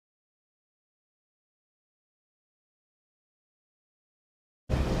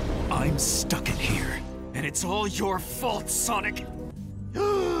stuck in here, and it's all your fault, Sonic!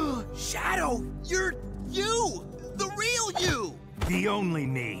 Shadow, you're you! The real you! The only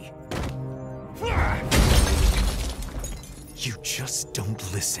me. You just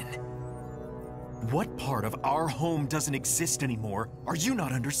don't listen. What part of our home doesn't exist anymore are you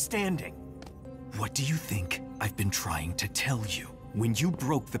not understanding? What do you think I've been trying to tell you? When you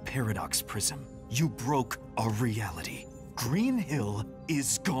broke the Paradox Prism, you broke our reality. Green Hill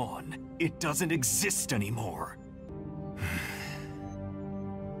is gone. It doesn't exist anymore.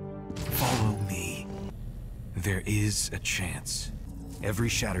 Follow me. There is a chance. Every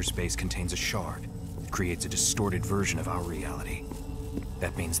Shatter Space contains a shard. It creates a distorted version of our reality.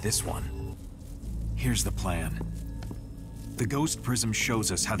 That means this one. Here's the plan. The Ghost Prism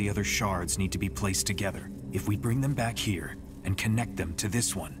shows us how the other shards need to be placed together. If we bring them back here and connect them to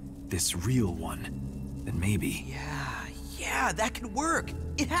this one, this real one, then maybe... Yeah, that could work.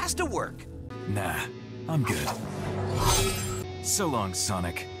 It has to work. Nah, I'm good. So long,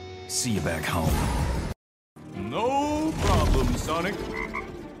 Sonic. See you back home. No problem, Sonic.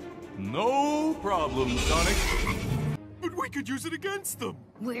 No problem, Sonic. But we could use it against them.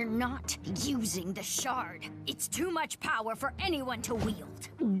 We're not using the shard. It's too much power for anyone to wield.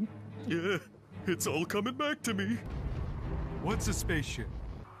 Yeah, it's all coming back to me. What's a spaceship?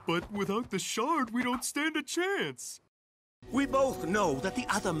 But without the shard, we don't stand a chance. We both know that the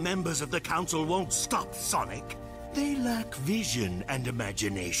other members of the Council won't stop Sonic. They lack vision and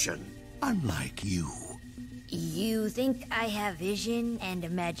imagination, unlike you. You think I have vision and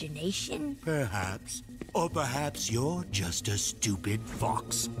imagination? Perhaps. Or perhaps you're just a stupid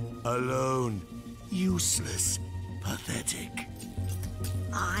fox. Alone. Useless. Pathetic.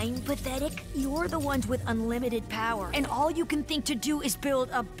 I'm pathetic? You're the ones with unlimited power, and all you can think to do is build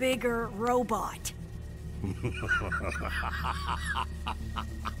a bigger robot.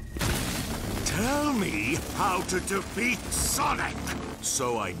 Tell me how to defeat Sonic!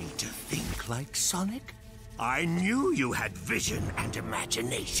 So I need to think like Sonic? I knew you had vision and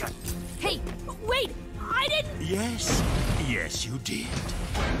imagination. Hey, wait! I didn't... Yes, you did.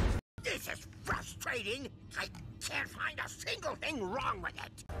 This is frustrating. I can't find a single thing wrong with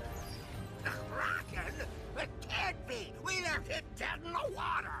it. The Kraken? It can't be. We left it dead in the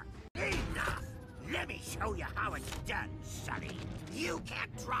water. Enough. Let me show you how it's done, Sonny. You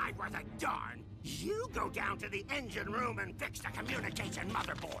can't drive worth a darn. You go down to the engine room and fix the communication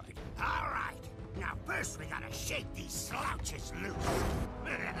motherboard. All right. Now first we gotta shake these slouches loose.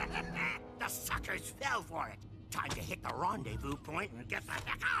 The suckers fell for it. Time to hit the rendezvous point and get the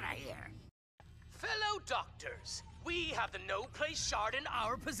heck out of here. Fellow doctors, we have the no-place shard in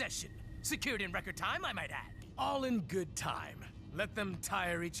our possession. Secured in record time, I might add. All in good time. Let them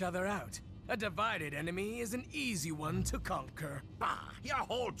tire each other out. A divided enemy is an easy one to conquer. Ah, your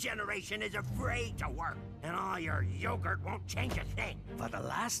whole generation is afraid to work, and all your yogurt won't change a thing. For the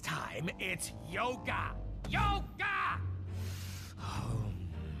last time, it's yoga! Yoga!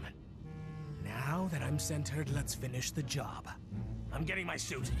 Now that I'm centered, let's finish the job. I'm getting my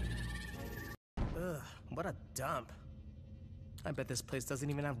suit. Ugh, what a dump. I bet this place doesn't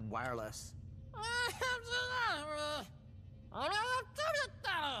even have wireless.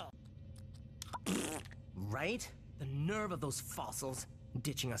 Right? The nerve of those fossils,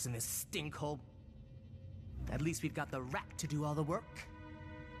 ditching us in this stink hole. At least we've got the rat to do all the work.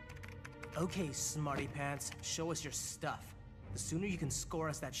 Okay, smarty pants, show us your stuff. The sooner you can score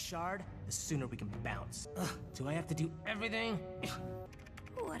us that shard, the sooner we can bounce. Ugh, do I have to do everything?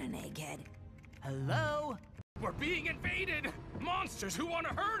 What an egghead. Hello? We're being invaded! Monsters who want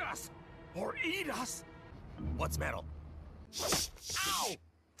to hurt us! Or eat us! What's metal? Ow!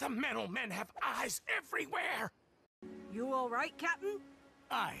 The metal men have eyes everywhere! You all right, Captain?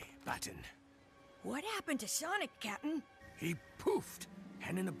 Aye, Batten. What happened to Sonic, Captain? He poofed,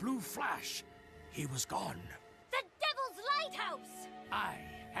 and in a blue flash, he was gone. The Devil's Lighthouse! Aye,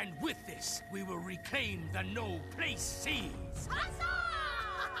 and with this, we will reclaim the no-place seas. Huzzah!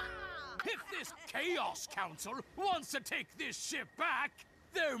 If this Chaos Council wants to take this ship back,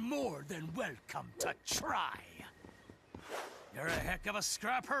 they're more than welcome to try. You're a heck of a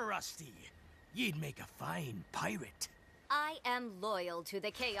scrapper, Rusty. You'd make a fine pirate. I am loyal to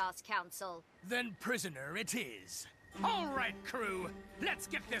the Chaos Council. Then prisoner it is. All right, crew. Let's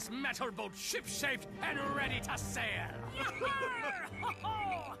get this metal boat ship-shaped and ready to sail.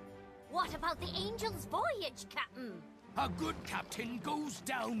 What about the Angel's voyage, Captain? A good captain goes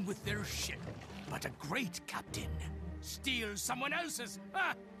down with their ship, but a great captain steals someone else's.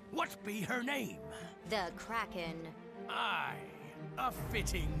 What be her name? The Kraken. Aye, A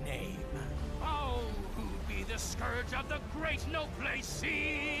fitting name. Oh, who'd be the scourge of the great no place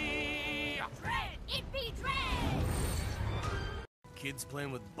sea? Dread! It be Dread! Kids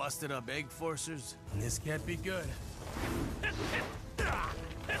playing with busted up egg forcers? This can't be good.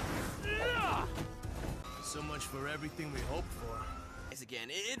 So much for everything we hoped for. Yes, again,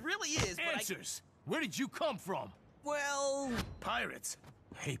 it really is, but Answers! Where did you come from? Well... Pirates.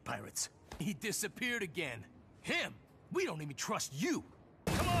 Hate pirates. He disappeared again. Him! We don't even trust you!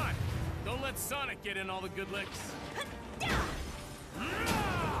 Come on! Don't let Sonic get in all the good licks.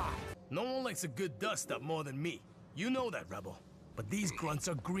 No one likes a good dust-up more than me. You know that, Rebel. But these grunts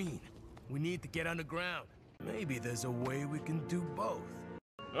are green. We need to get underground. Maybe there's a way we can do both.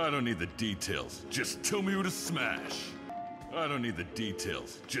 I don't need the details. Just tell me who to smash. I don't need the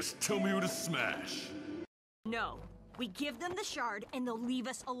details. Just tell me who to smash. No. We give them the shard and they'll leave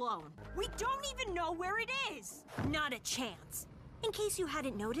us alone. We don't even know where it is. Not a chance. In case you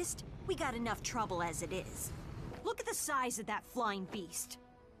hadn't noticed, we got enough trouble as it is. Look at the size of that flying beast.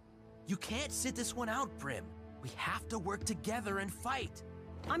 You can't sit this one out, Prim. We have to work together and fight.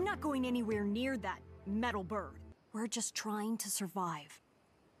 I'm not going anywhere near that metal bird. We're just trying to survive.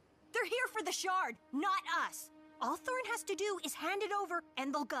 They're here for the shard, not us. All Thorn has to do is hand it over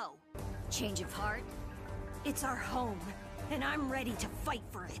and they'll go. Change of heart? It's our home, and I'm ready to fight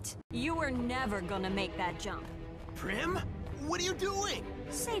for it. You were never gonna make that jump. Prim? What are you doing?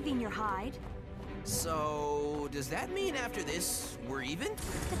 Saving your hide. So, does that mean after this, we're even?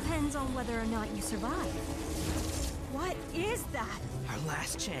 Depends on whether or not you survive. What is that? Our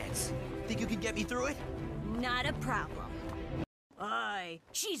last chance. Think you can get me through it? Not a problem. Aye,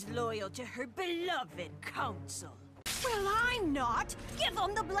 she's loyal to her beloved council. Well, I'm not. Give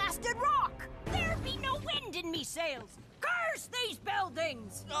them the blasted rock. There be no wind in me sails. Curse these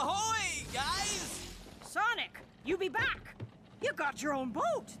buildings! Ahoy, guys! Sonic, you be back. You got your own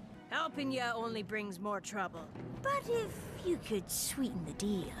boat. Helping you only brings more trouble. But if you could sweeten the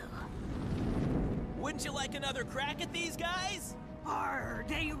deal. Wouldn't you like another crack at these guys? Arr,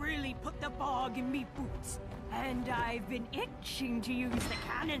 they really put the bog in me boots. And I've been itching to use the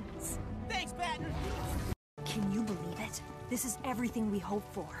cannons. Thanks, Patton. Can you believe it? This is everything we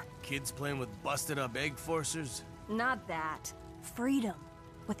hoped for. Kids playing with busted up egg forcers? Not that. Freedom.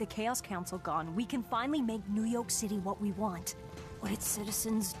 With the Chaos Council gone, we can finally make New York City what we want. What its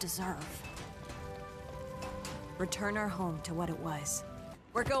citizens deserve. Return our home to what it was.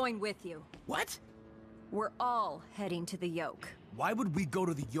 We're going with you. What? We're all heading to the Yoke. Why would we go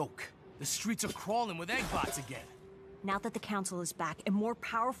to the Yoke? The streets are crawling with egg bots again. Now that the Council is back and more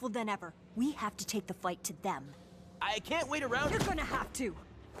powerful than ever, we have to take the fight to them. I can't wait around. You're gonna have to.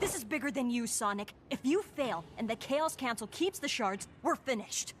 This is bigger than you, Sonic. If you fail and the Chaos Council keeps the shards, we're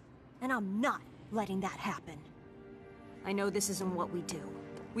finished. And I'm not letting that happen. I know this isn't what we do.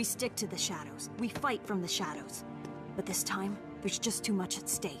 We stick to the shadows. We fight from the shadows. But this time, there's just too much at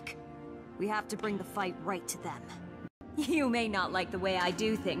stake. We have to bring the fight right to them. You may not like the way I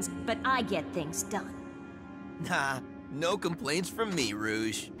do things, but I get things done. Nah, no complaints from me,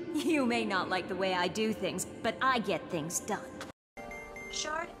 Rouge. You may not like the way I do things, but I get things done.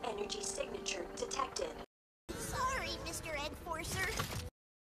 Shard energy signature detected. Sorry, Mr. Egg Forcer.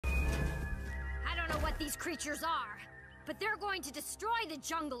 I don't know what these creatures are, but they're going to destroy the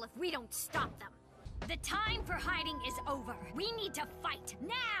jungle if we don't stop them. The time for hiding is over. We need to fight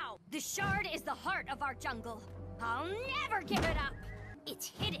now! The shard is the heart of our jungle. I'll never give it up! It's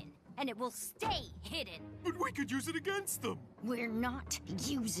hidden, and it will stay hidden. But we could use it against them. We're not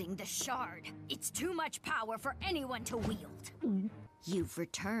using the shard. It's too much power for anyone to wield. You've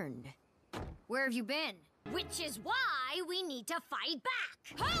returned. Where have you been? Which is why we need to fight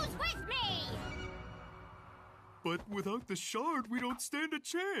back. Who's with me? But without the shard, we don't stand a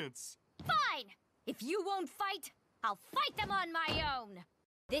chance. Fine! If you won't fight, I'll fight them on my own!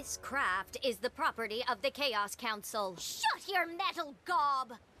 This craft is the property of the Chaos Council. Shut your metal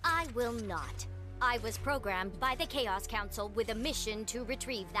gob! I will not. I was programmed by the Chaos Council with a mission to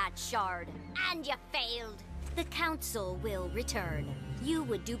retrieve that shard. And you failed. The Council will return. You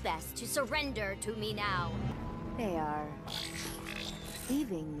would do best to surrender to me now. They are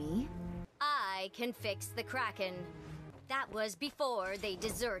leaving me. I can fix the Kraken. That was before they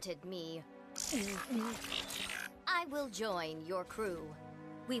deserted me. I will join your crew.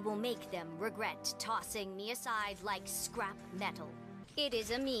 We will make them regret tossing me aside like scrap metal. It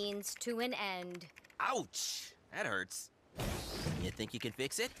is a means to an end. Ouch! That hurts. You think you can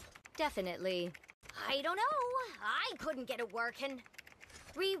fix it? Definitely. I don't know. I couldn't get it working.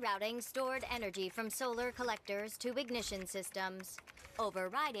 Rerouting stored energy from solar collectors to ignition systems.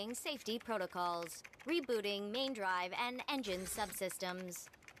 Overriding safety protocols. Rebooting main drive and engine subsystems.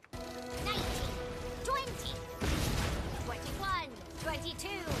 19, 20, 21, 22,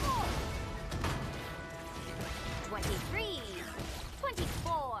 23,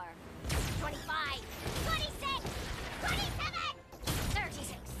 24, 25, 26, 27,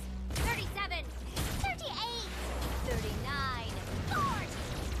 36, 37, 38, 39, 40,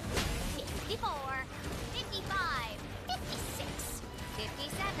 54, 55, 56,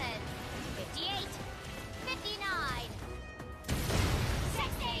 57, 58, 59,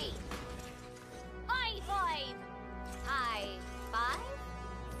 60. High five! High five?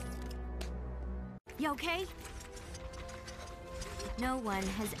 You okay? No one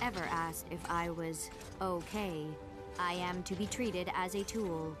has ever asked if I was okay. I am to be treated as a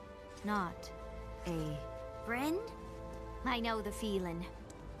tool, not a Friend? I know the feeling.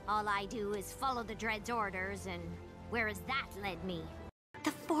 All I do is follow the Dread's orders, and where has that led me?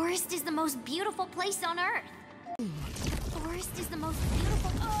 The forest is the most beautiful place on Earth. The forest is the most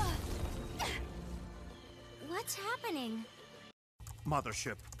beautiful... What's happening?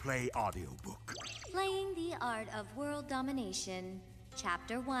 Mothership Play audiobook. Playing the Art of World Domination.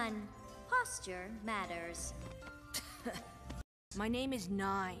 Chapter 1. Posture Matters. My name is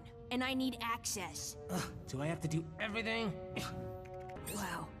Nine, and I need access. Do I have to do everything?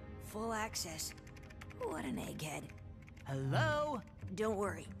 Wow, full access. What an egghead. Hello? Don't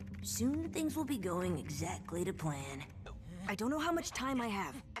worry. Soon things will be going exactly to plan. I don't know how much time I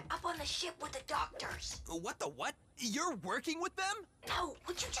have. I'm up on the ship with the doctors. What the what? You're working with them? No,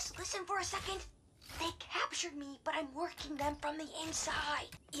 would you just listen for a second? They captured me, but I'm working them from the inside.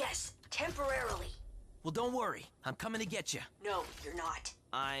 Yes, temporarily. Well, don't worry. I'm coming to get you. No, you're not.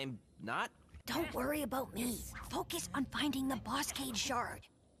 I'm not? Don't worry about me. Focus on finding the Boss Cage shard.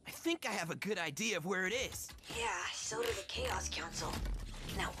 I think I have a good idea of where it is. Yeah, so do the Chaos Council.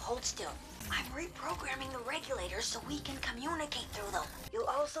 Now hold still. I'm reprogramming the regulators so we can communicate through them. You'll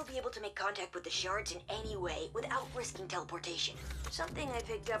also be able to make contact with the shards in any way without risking teleportation. Something I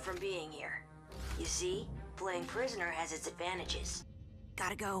picked up from being here. You see, playing prisoner has its advantages.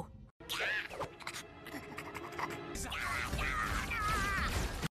 Gotta go.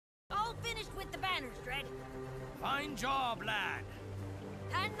 All finished with the banners, Dread. Fine job, lad.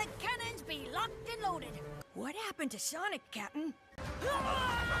 And the cannons be locked and loaded. What happened to Sonic, Captain?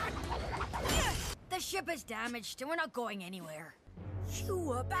 The ship is damaged and we're not going anywhere.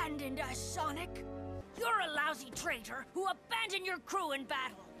 You abandoned us, Sonic. You're a lousy traitor who abandoned your crew in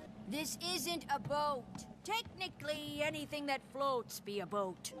battle. This isn't a boat. Technically, anything that floats be a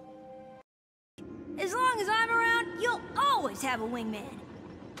boat. As long as I'm around, you'll always have a wingman.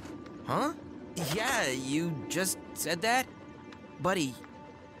 Huh? Yeah, you just said that? Buddy,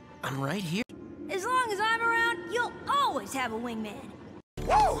 I'm right here. As long as I'm around, you'll always have a wingman.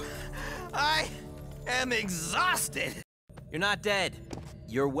 Whoa! I am exhausted. You're not dead.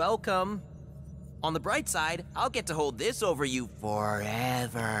 You're welcome. On the bright side, I'll get to hold this over you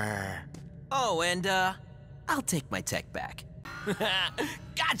forever. Oh, and, I'll take my tech back.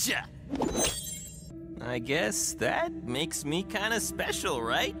 Gotcha! I guess that makes me kinda special,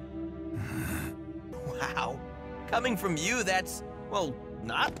 right? Wow. Coming from you, that's, well,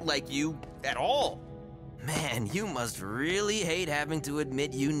 not like you at all. Man, you must really hate having to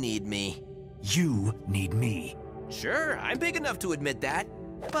admit you need me. You need me. Sure, I'm big enough to admit that,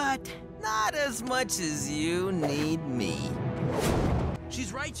 but not as much as you need me.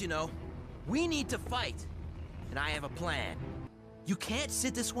 She's right, you know. We need to fight, and I have a plan. You can't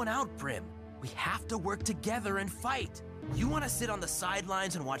sit this one out, Prim. We have to work together and fight. You want to sit on the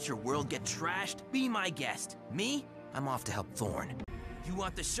sidelines and watch your world get trashed? Be my guest. Me? I'm off to help Thorn. You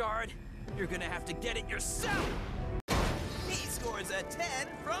want the shard? You're gonna have to get it yourself! He scores a 10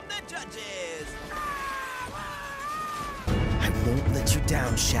 from the judges! I won't let you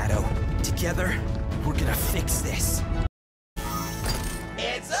down, Shadow. Together, we're gonna fix this.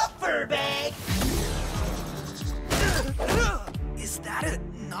 Heads up, Furbag! Is that a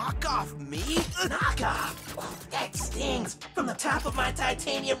knockoff me? Knockoff? Oh, that stings! From the top of my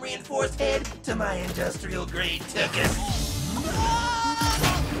titanium-reinforced head to my industrial-grade tuchus.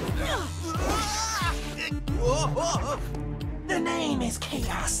 The name is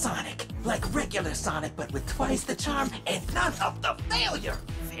Chaos Sonic. Like regular Sonic, but with twice the charm and none of the failure.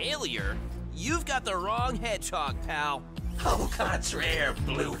 Failure? You've got the wrong hedgehog, pal. Au contraire,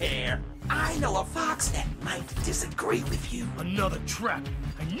 blue hair. I know a fox that might disagree with you. Another trap.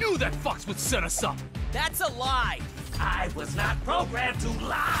 I knew that fox would set us up. That's a lie. I was not programmed to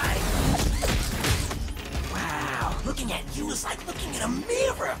lie. Wow, looking at you is like looking at a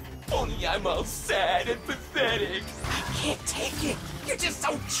mirror. Only I'm all sad and pathetic. I can't take it. You're just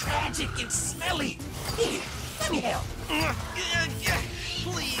so tragic and smelly. Here, let me help.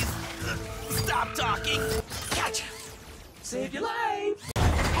 Please, stop talking. Gotcha. Saved your life.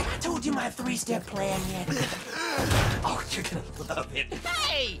 Have I told you my 3-step plan yet? Oh, you're gonna love it.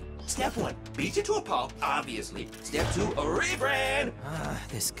 Hey! Step 1, beat you to a pulp, obviously. Step 2, a rebrand.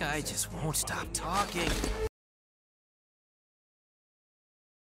 This guy just won't stop talking.